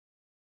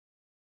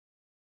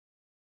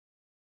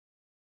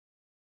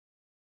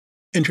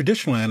In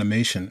traditional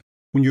animation,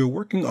 when you're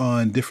working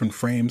on different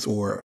frames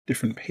or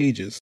different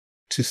pages,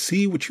 to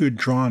see what you had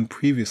drawn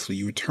previously,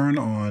 you would turn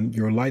on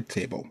your light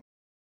table.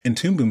 In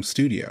Toon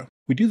Studio,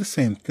 we do the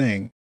same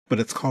thing, but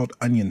it's called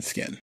onion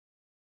skin.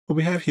 What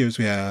we have here is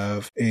we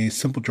have a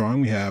simple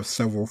drawing. We have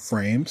several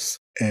frames,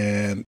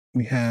 and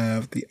we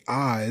have the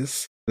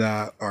eyes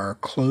that are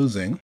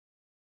closing.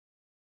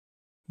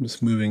 I'm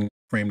just moving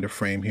frame to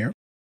frame here.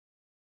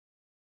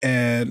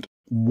 And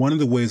one of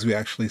the ways we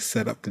actually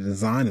set up the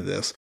design of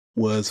this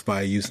was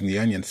by using the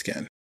onion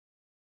skin.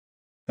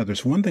 Now,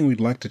 there's one thing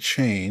we'd like to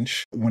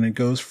change when it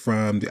goes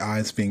from the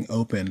eyes being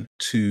open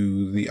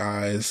to the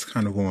eyes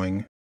kind of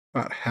going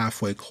about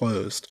halfway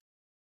closed.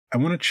 I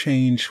want to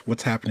change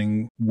what's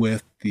happening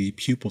with the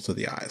pupils of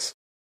the eyes.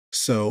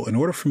 So in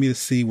order for me to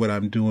see what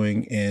I'm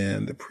doing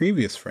in the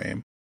previous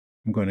frame,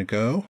 I'm going to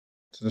go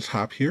to the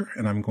top here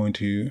and I'm going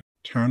to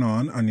turn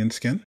on onion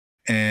skin.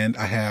 And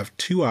I have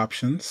two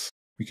options.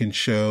 We can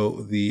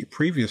show the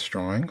previous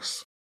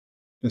drawings,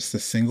 just a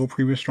single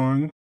previous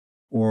drawing,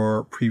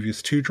 or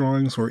previous two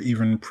drawings, or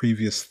even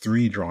previous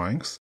three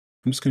drawings.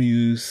 I'm just going to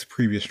use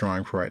previous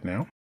drawing for right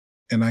now.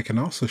 And I can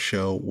also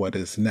show what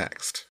is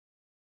next.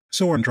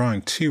 So we're on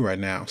drawing 2 right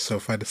now. So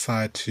if I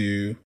decide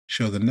to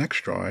show the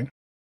next drawing,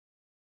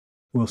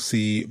 we'll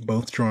see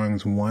both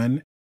drawings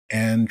 1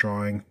 and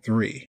drawing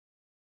 3.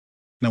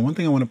 Now, one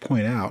thing I want to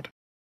point out,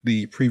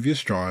 the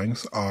previous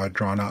drawings are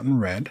drawn out in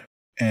red,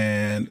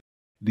 and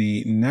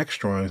the next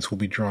drawings will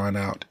be drawn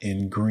out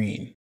in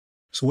green.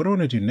 So what I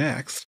want to do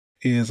next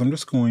is I'm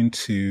just going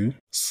to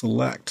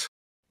select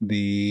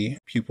the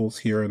pupils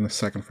here in the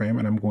second frame,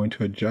 and I'm going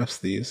to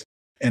adjust these.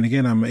 And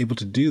again, I'm able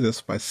to do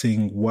this by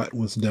seeing what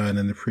was done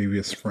in the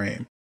previous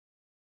frame.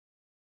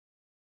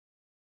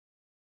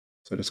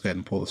 So just go ahead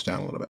and pull this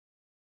down a little bit.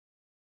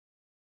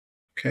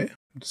 Okay,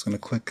 I'm just going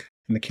to click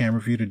in the camera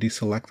view to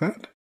deselect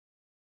that.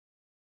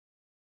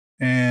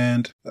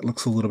 And that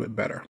looks a little bit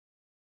better.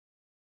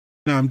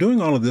 Now I'm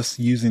doing all of this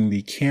using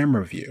the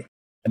camera view.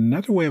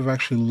 Another way of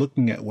actually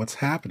looking at what's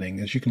happening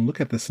is you can look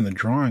at this in the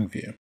drawing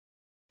view.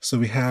 So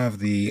we have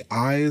the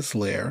eyes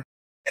layer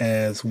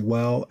as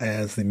well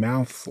as the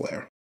mouth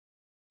layer.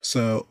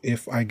 So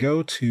if I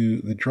go to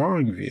the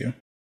drawing view,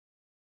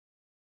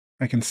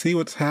 I can see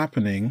what's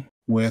happening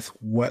with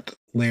what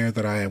layer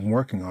that I am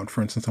working on.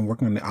 For instance, I'm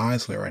working on the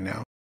eyes layer right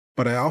now,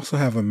 but I also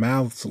have a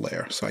mouths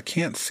layer. So I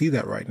can't see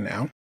that right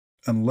now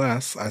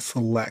unless I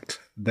select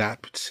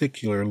that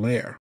particular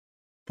layer.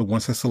 But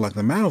once I select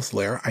the mouths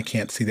layer, I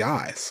can't see the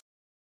eyes.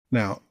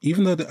 Now,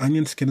 even though the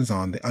onion skin is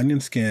on, the onion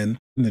skin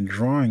in the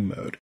drawing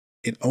mode,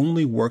 it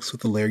only works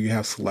with the layer you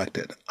have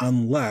selected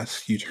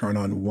unless you turn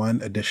on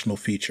one additional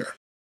feature.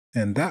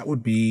 And that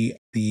would be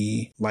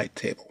the light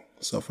table.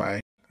 So if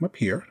I come up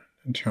here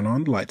and turn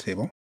on the light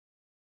table,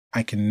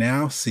 I can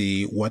now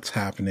see what's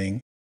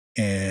happening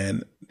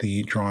in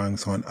the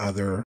drawings on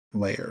other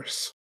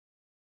layers.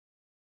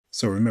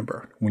 So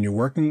remember, when you're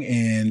working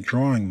in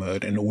drawing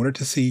mode, in order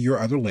to see your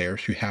other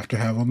layers, you have to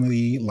have on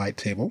the light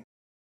table.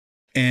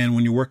 And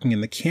when you're working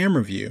in the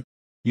camera view,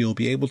 you'll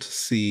be able to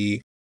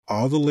see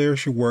all the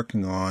layers you're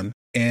working on,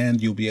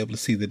 and you'll be able to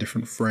see the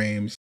different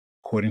frames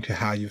according to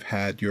how you've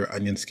had your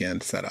onion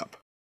skin set up.